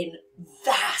in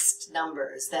vast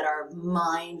numbers that are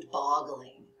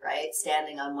mind-boggling, right?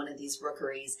 Standing on one of these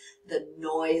rookeries, the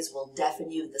noise will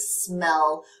deafen you. The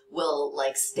smell will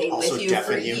like stay Also with you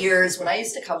for years. When I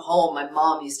used to come home, my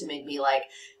mom used to make me like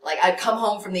I'd come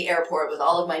home from the airport with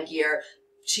all of my gear.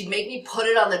 She'd make me put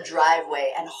it on the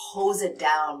driveway and hose it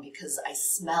down because I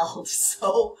smelled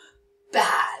so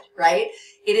bad, right?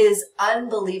 It is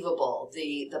unbelievable,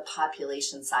 the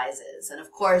population sizes. And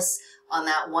of course, on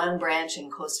that one branch in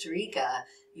Costa Rica,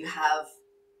 you have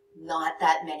not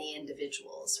that many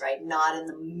individuals, right? Not in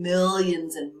the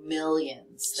millions and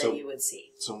millions that you would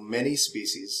see. So many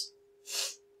species,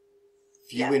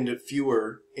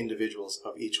 fewer individuals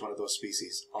of each one of those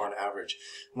species on average.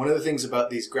 One of the things about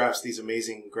these graphs, these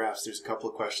amazing graphs, there's a couple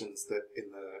of questions that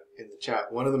in the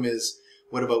chat. One of them is,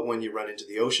 what about when you run into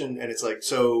the ocean? And it's like,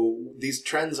 so these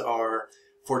trends are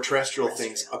for terrestrial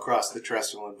things across the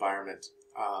terrestrial environment.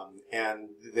 And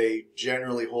they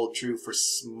generally hold true for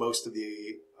most of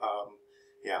the,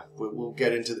 we'll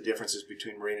get into the differences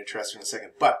between marine and terrestrial in a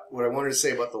second. But what I wanted to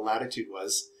say about the latitude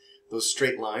was those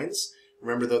straight lines.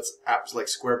 Remember, those apps like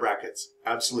square brackets,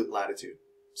 absolute latitude.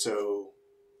 So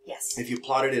yes, if you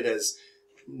plotted it as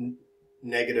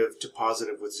negative to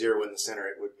positive with 0 in the center,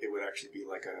 it would actually be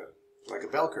like a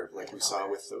bell curve, like we saw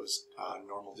with those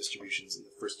normal distributions in the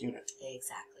first unit.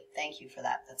 Exactly. Thank you for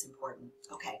that. That's important.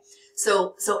 Okay.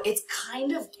 So it's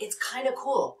kind of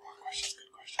cool.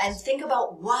 And think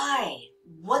about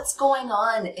what's going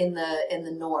on in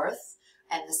the north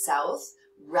and the south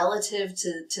relative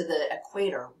to the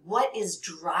equator. What is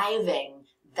driving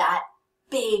that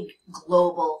big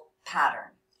global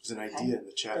pattern? There's an idea in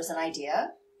the chat. There's an idea.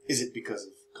 Is it because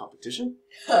of competition?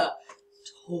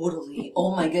 Totally.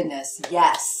 Oh my goodness.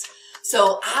 Yes.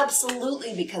 So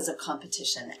absolutely because of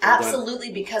competition.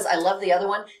 Absolutely because I love the other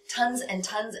one. Tons and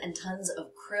tons and tons of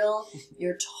krill.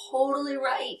 You're totally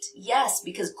right. Yes,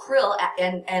 because krill,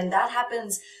 and that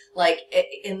happens like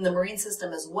in the marine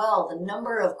system as well. The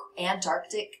number of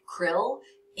Antarctic krill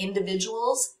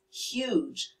individuals,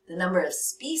 huge. The number of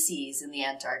species in the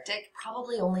Antarctic,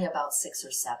 probably only about 6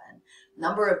 or 7.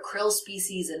 Number of krill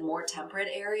species in more temperate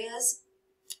areas,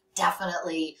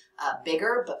 definitely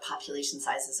bigger, but population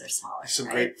sizes are smaller. Some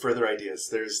great further ideas.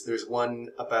 There's one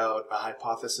about a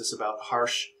hypothesis about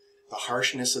the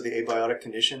harshness of the abiotic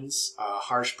conditions,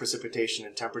 harsh precipitation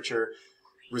and temperature,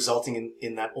 resulting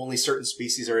in that only certain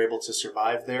species are able to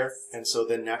survive there, and so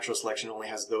then natural selection only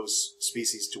has those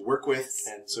species to work with,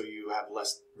 and so you have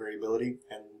less variability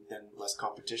and then less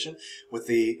competition, with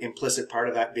the implicit part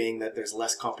of that being that there's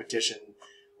less competition,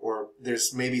 or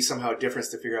there's maybe somehow a difference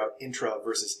to figure out intra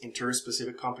versus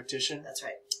inter-specific competition. That's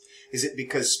right. Is it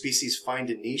because species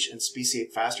find a niche and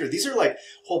speciate faster? These are like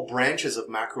whole branches of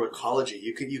macroecology.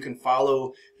 You can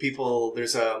follow people.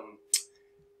 There's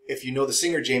if you know the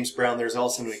singer James Brown, there's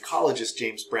also an ecologist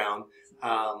James Brown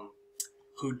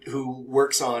who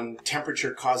works on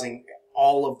temperature causing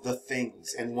all of the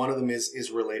things, and one of them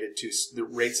is related to the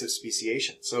rates of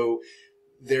speciation. So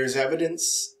there's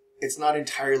evidence. It's not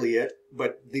entirely it,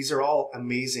 but these are all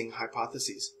amazing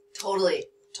hypotheses. Totally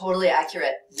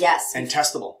accurate. Yes. And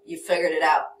testable. You figured it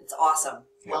out. It's awesome.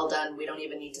 Yeah. Well done. We don't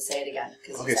even need to say it again.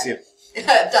 Okay, see you.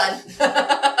 Done.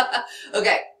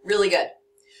 Okay, really good.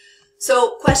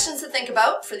 So questions to think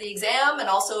about for the exam and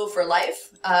also for life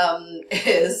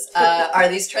is, are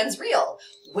these trends real?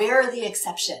 Where are the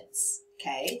exceptions?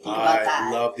 Okay, think about that.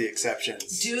 I love the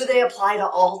exceptions. Do they apply to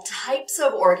all types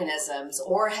of organisms,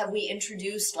 or have we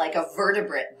introduced like a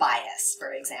vertebrate bias,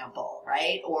 for example,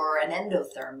 right? Or an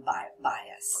endotherm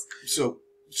bias? So,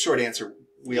 short answer,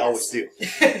 we always do.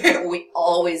 We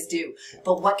always do.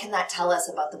 But what can that tell us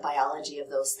about the biology of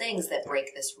those things that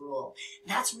break this rule?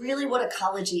 And that's really what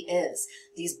ecology is.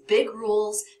 These big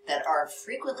rules that are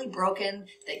frequently broken,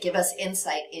 that give us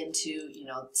insight into,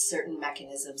 certain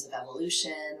mechanisms of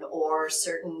evolution or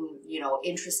certain,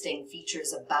 interesting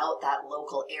features about that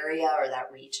local area or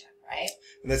that region, right?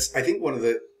 And that's, I think, one of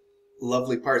the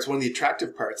lovely parts, one of the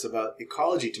attractive parts about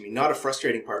ecology to me, not a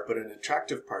frustrating part, but an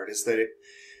attractive part, is that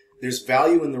there's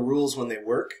value in the rules when they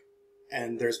work,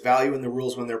 and there's value in the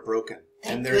rules when they're broken.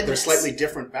 And they're slightly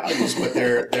different values, but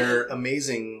they're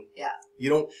amazing. Yeah.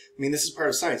 This is part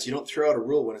of science. You don't throw out a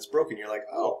rule when it's broken. You're like,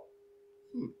 oh,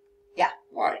 Yeah.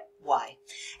 Why? Why?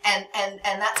 And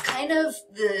that's kind of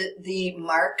the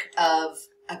mark of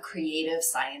a creative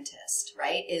scientist,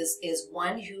 right? Is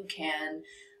one who can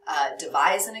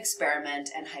devise an experiment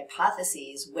and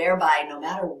hypotheses whereby no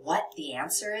matter what the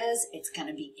answer is, it's going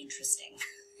to be interesting.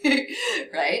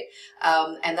 Right?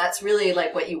 And that's really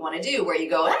like what you want to do, where you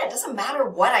go, it doesn't matter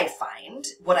what I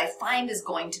find is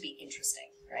going to be interesting,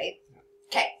 right?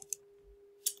 Okay.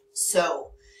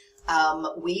 So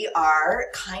we are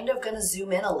kind of going to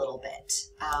zoom in a little bit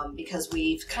because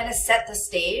we've kind of set the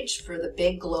stage for the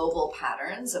big global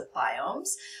patterns of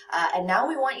biomes. And now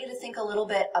we want you to think a little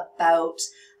bit about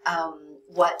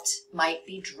what might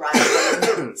be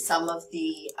driving some of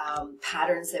the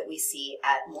patterns that we see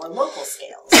at more local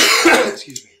scales.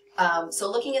 Excuse me.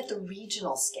 So looking at the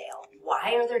regional scale,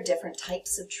 why are there different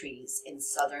types of trees in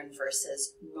southern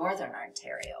versus northern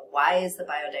Ontario? Why is the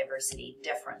biodiversity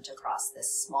different across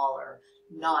this smaller,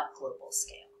 not global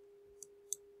scale?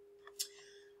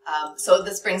 So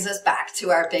this brings us back to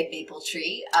our big maple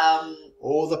tree.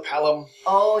 Oh, the palum.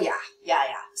 Oh, yeah.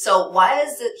 So why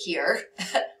is it here?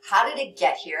 How did it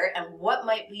get here? And what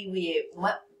might we be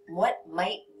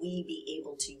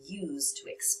able to use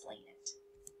to explain it?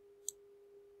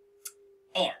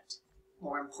 And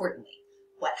more importantly,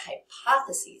 what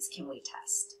hypotheses can we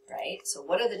test, right? So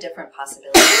what are the different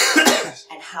possibilities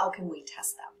and how can we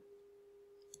test them?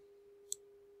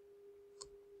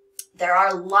 There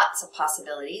are lots of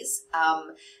possibilities,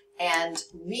 and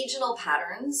regional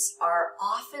patterns are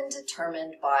often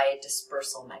determined by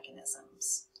dispersal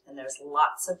mechanisms. And there's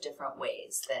lots of different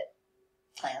ways that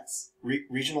plants...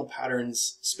 Regional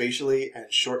patterns spatially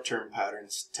and short-term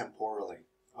patterns temporally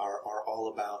are all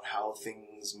about how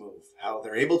things move, how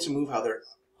they're able to move, how they're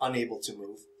unable to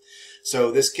move.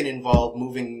 So this can involve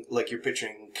moving, like you're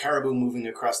picturing caribou moving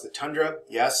across the tundra,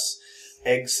 yes,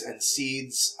 eggs and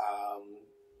seeds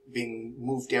being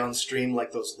moved downstream,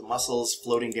 like those are the mussels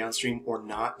floating downstream or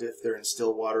not if they're in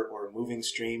still water or a moving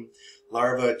stream.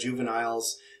 Larvae,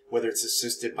 juveniles, whether it's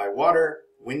assisted by water,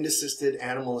 wind assisted,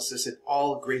 animal assisted,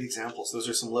 all great examples. Those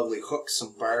are some lovely hooks,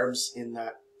 some barbs in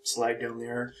that slide down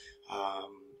there.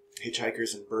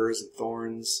 Hitchhikers and burrs and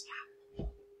thorns.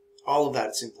 All of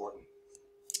that is important.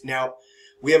 Now,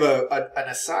 we have an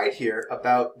aside here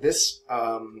about this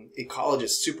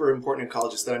ecologist, super important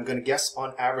ecologist that I'm going to guess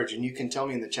on average, and you can tell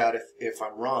me in the chat if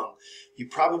I'm wrong, you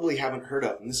probably haven't heard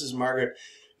of. And this is Margaret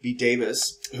B.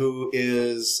 Davis, who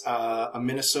is a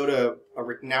Minnesota,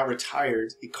 now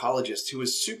retired ecologist, who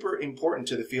is super important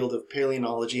to the field of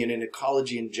paleontology and in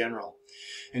ecology in general.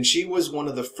 And she was one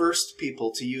of the first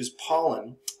people to use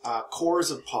pollen,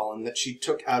 cores of pollen that she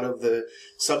took out of the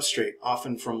substrate,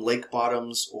 often from lake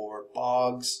bottoms or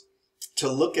bogs, to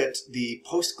look at the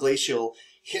post-glacial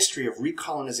history of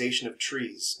recolonization of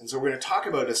trees. And so we're going to talk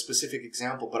about a specific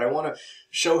example, but I want to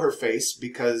show her face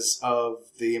because of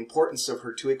the importance of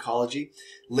her to ecology.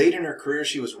 Late in her career,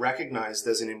 she was recognized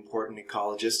as an important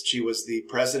ecologist. She was the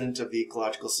president of the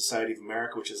Ecological Society of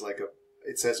America, which is like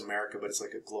it says America, but it's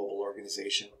like a global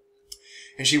organization.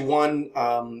 And she won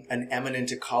an Eminent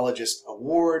Ecologist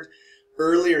Award.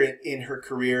 Earlier in her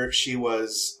career, she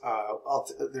was,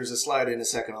 there's a slide in a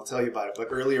second, I'll tell you about it, but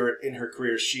earlier in her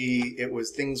career,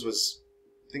 things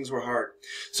were hard.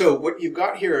 So what you've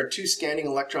got here are two scanning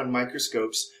electron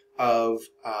microscopes of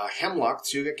hemlock,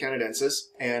 Tsuga canadensis,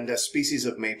 and a species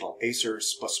of maple, Acer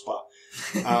spuspa.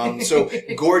 So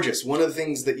gorgeous. One of the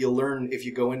things that you'll learn if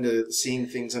you go into seeing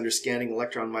things under scanning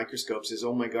electron microscopes is,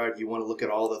 oh my God, you want to look at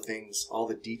all the things, all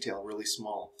the detail, really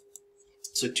small.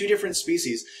 So two different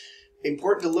species.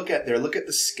 Important to look at there. Look at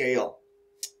the scale.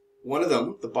 One of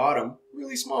them, the bottom,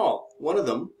 really small. One of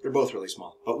them, they're both really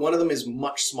small, but one of them is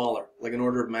much smaller, like an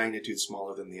order of magnitude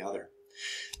smaller than the other.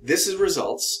 This is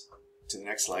results, to the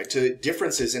next slide, to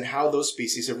differences in how those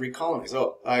species have recolonized.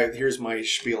 Oh, here's my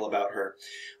spiel about her.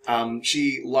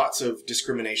 Lots of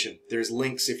discrimination. There's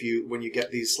links when you get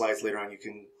these slides later on, you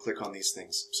can click on these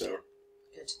things. So.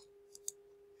 Good.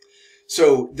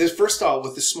 So this first of all,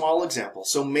 with the small example,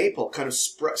 so maple kind of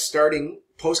starting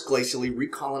post-glacially,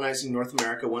 recolonizing North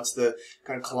America once the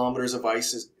kind of kilometers of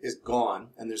ice is gone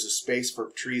and there's a space for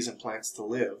trees and plants to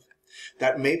live.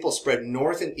 That maple spread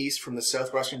north and east from the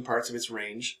southwestern parts of its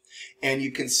range, and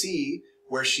you can see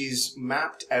where she's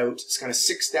mapped out, it's kind of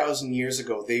 6,000 years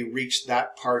ago, they reached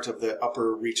that part of the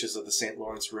upper reaches of the St.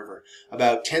 Lawrence River.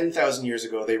 About 10,000 years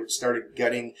ago, they started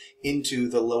getting into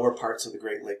the lower parts of the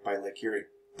Great Lake by Lake Erie.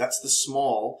 That's the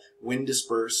small,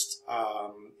 wind-dispersed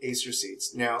acer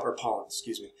seeds, or pollen,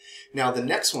 excuse me. Now, the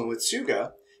next one with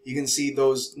Tsuga, you can see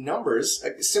those numbers,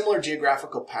 a similar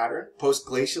geographical pattern.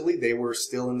 Post-glacially, they were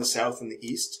still in the south and the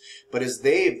east. But as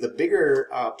the bigger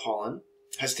pollen,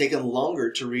 has taken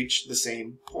longer to reach the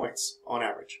same points on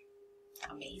average.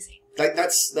 Amazing. Like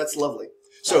that's lovely.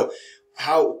 So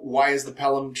why is the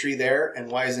Pelham tree there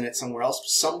and why isn't it somewhere else?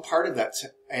 Some part of that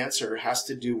answer has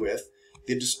to do with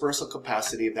the dispersal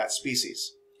capacity of that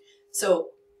species. So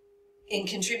in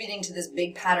contributing to this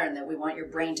big pattern that we want your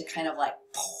brain to kind of like,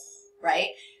 right?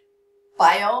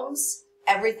 Biomes,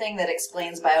 everything that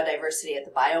explains biodiversity at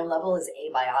the biome level is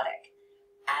abiotic.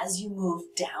 As you move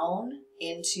down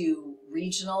into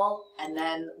regional and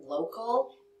then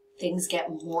local, things get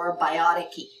more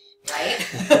biotic-y, right?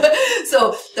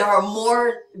 So there are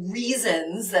more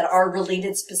reasons that are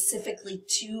related specifically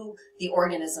to the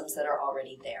organisms that are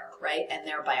already there, right? And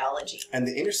their biology. And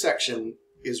the intersection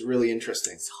is really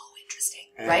interesting. So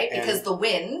interesting, right? Because the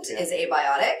wind is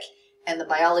abiotic and the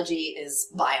biology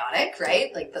is bionic,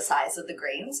 right? Like the size of the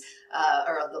grains,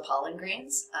 or the pollen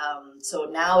grains. So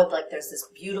now like there's this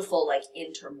beautiful like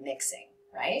intermixing,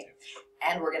 right?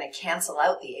 And we're going to cancel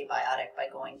out the abiotic by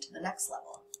going to the next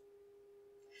level.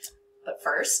 But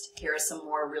first, here are some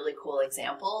more really cool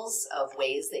examples of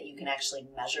ways that you can actually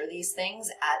measure these things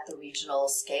at the regional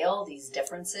scale. These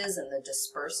differences in the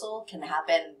dispersal can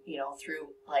happen, you know, through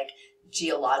like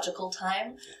geological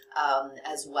time,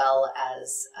 as well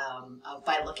as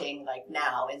by looking like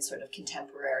now in sort of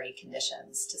contemporary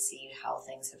conditions to see how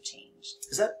things have changed.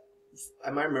 Is that,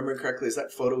 am I remembering correctly, is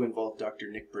that photo involved Dr.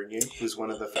 Nick Bernier, who's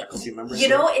one of the faculty members? You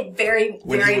know, it very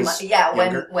much, yeah,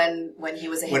 younger? when he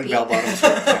was a hippie. When bell bottoms were,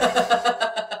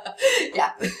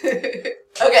 yeah.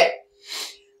 Okay.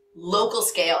 Local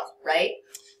scale, right?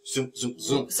 Zoom, zoom,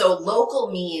 zoom. So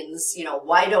local means, you know,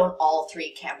 why don't all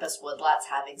 3 campus woodlots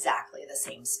have exactly the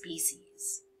same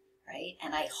species, right?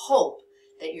 And I hope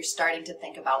that you're starting to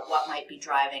think about what might be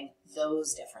driving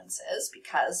those differences,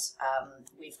 because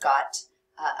we've got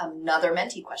another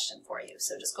Menti question for you.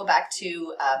 So just go back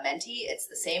to Menti. It's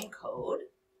the same code.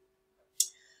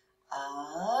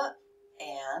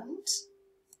 And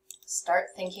start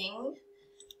thinking,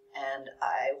 and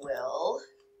I will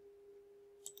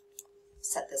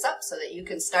set this up so that you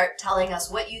can start telling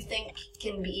us what you think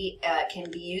can be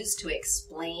used to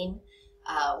explain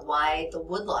why the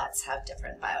woodlots have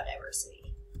different biodiversity.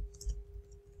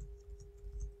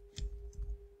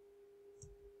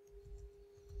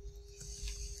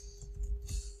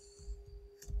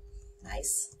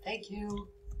 Nice, thank you.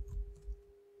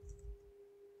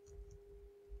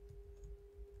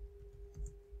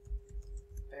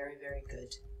 Very, very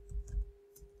good.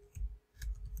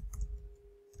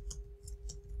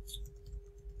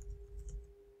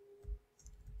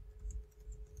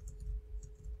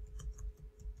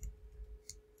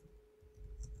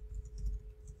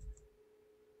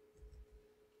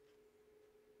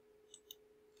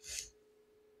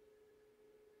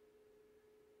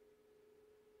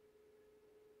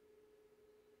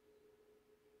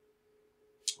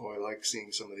 Oh, I like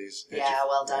seeing some of these. Yeah,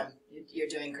 well done. You're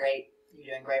doing great.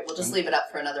 You're doing great. We'll just leave it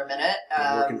up for another minute.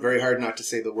 I'm working very hard not to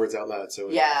say the words out loud. So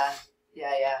yeah.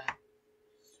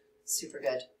 Super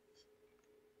good.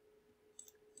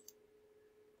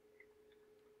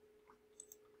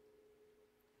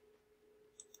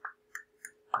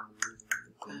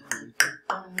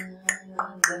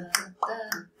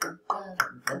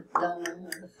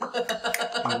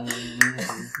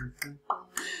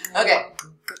 Okay.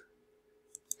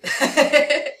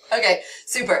 Okay,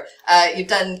 super. You've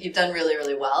done really,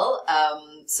 really well.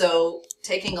 So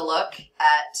taking a look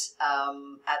at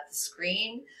the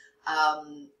screen,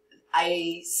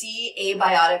 I see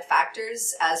abiotic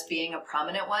factors as being a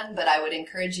prominent one, but I would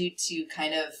encourage you to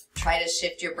kind of try to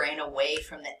shift your brain away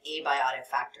from the abiotic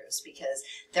factors, because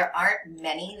there aren't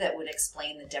many that would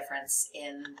explain the difference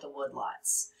in the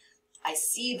woodlots. I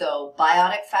see, though,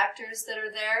 biotic factors that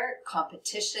are there: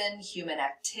 competition, human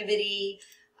activity,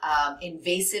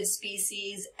 invasive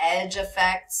species, edge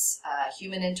effects,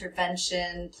 human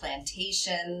intervention,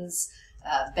 plantations,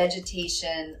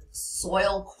 vegetation,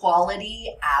 soil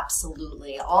quality,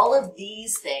 absolutely. All of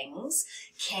these things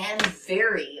can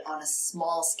vary on a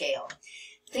small scale.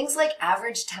 Things like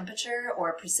average temperature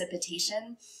or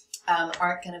precipitation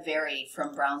aren't going to vary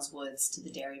from Brown's Woods to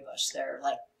the Dairy Bush. They're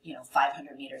like,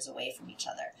 500 meters away from each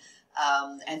other.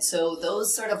 And so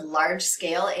those sort of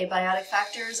large-scale abiotic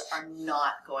factors are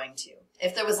not going to.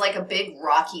 If there was like a big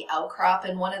rocky outcrop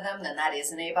in one of them, then that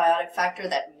is an abiotic factor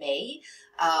that may,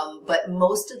 but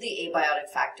most of the abiotic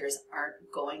factors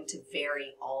aren't going to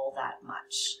vary all that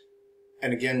much.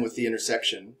 And again, with the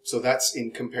intersection, so that's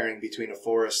in comparing between a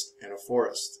forest and a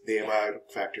forest. The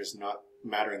abiotic factors not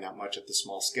mattering that much at the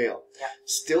small scale. Yeah.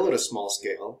 Still at a small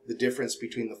scale, the difference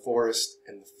between the forest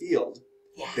and the field,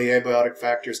 Yeah. the abiotic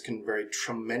factors can vary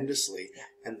tremendously, Yeah.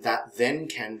 and that then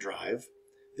can drive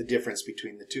the difference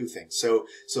between the two things. So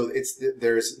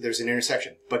there's an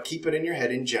intersection, but keep it in your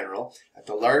head in general. At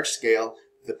the large scale,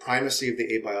 the primacy of the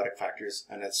abiotic factors,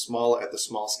 and at the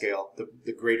small scale,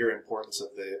 the greater importance of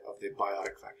the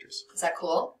biotic factors. Is that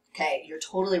cool? Okay, you're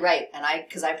totally right. And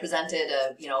because I presented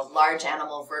a large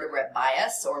animal vertebrate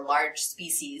bias or large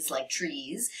species like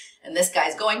trees, and this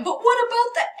guy's going, but what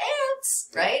about the ants,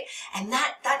 right? And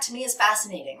that to me is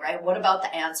fascinating, right? What about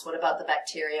the ants? What about the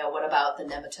bacteria? What about the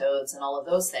nematodes and all of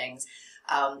those things?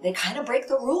 They kind of break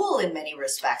the rule in many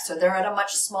respects, so they're at a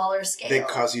much smaller scale. They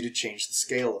cause you to change the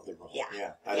scale of the rule.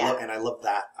 Yeah. I love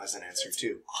that as an answer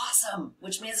too. Awesome,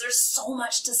 which means there's so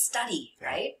much to study,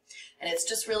 right? And it's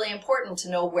just really important to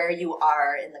know where you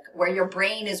are where your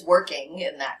brain is working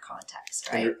in that context,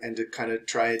 right? And to kind of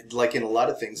try, like in a lot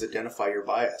of things, identify your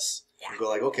bias. Yeah. And go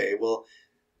like, okay, well,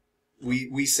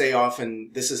 we say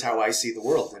often, this is how I see the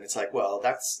world. And it's like, well,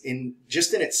 that's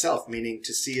just in itself, meaning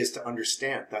to see is to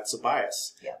understand. That's a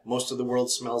bias. Yeah. Most of the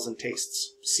world smells and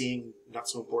tastes. Seeing, not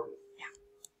so important. Yeah.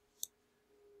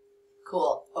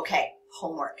 Cool. Okay.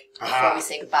 Homework before we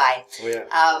say goodbye. Oh,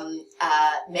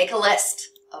 yeah. Make a list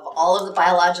of all of the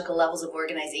biological levels of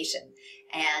organization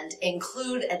and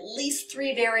include at least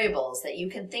 3 variables that you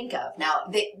can think of. Now,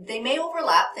 they may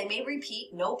overlap, they may repeat,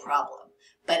 no problem,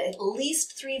 but at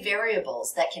least 3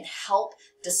 variables that can help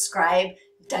describe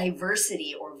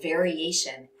diversity or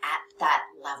variation at that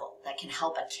level, that can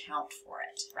help account for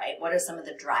it, right? What are some of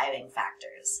the driving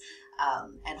factors?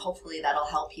 And hopefully that'll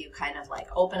help you kind of like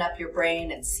open up your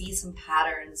brain and see some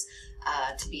patterns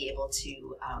to be able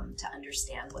to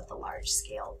understand what the large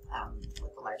scale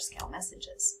message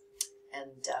is.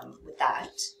 And with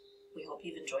that, we hope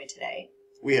you've enjoyed today.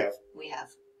 We have. We have.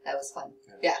 That was fun.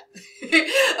 Yeah.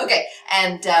 Okay.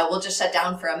 And we'll just shut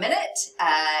down for a minute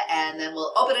and then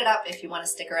we'll open it up if you want to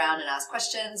stick around and ask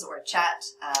questions or chat.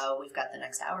 We've got the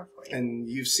next hour for you. And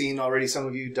you've seen already, some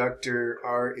of you, Dr.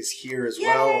 R is here as Yay,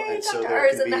 well. And Dr. so R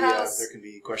is in the house. There can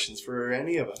be questions for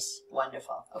any of us.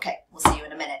 Wonderful. Okay. We'll see you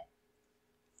in a minute.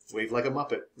 Wave like a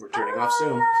Muppet. We're turning off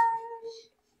soon.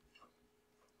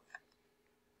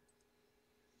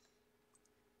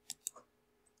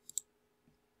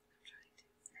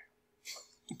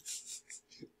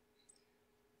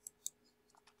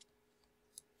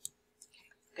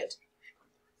 Good.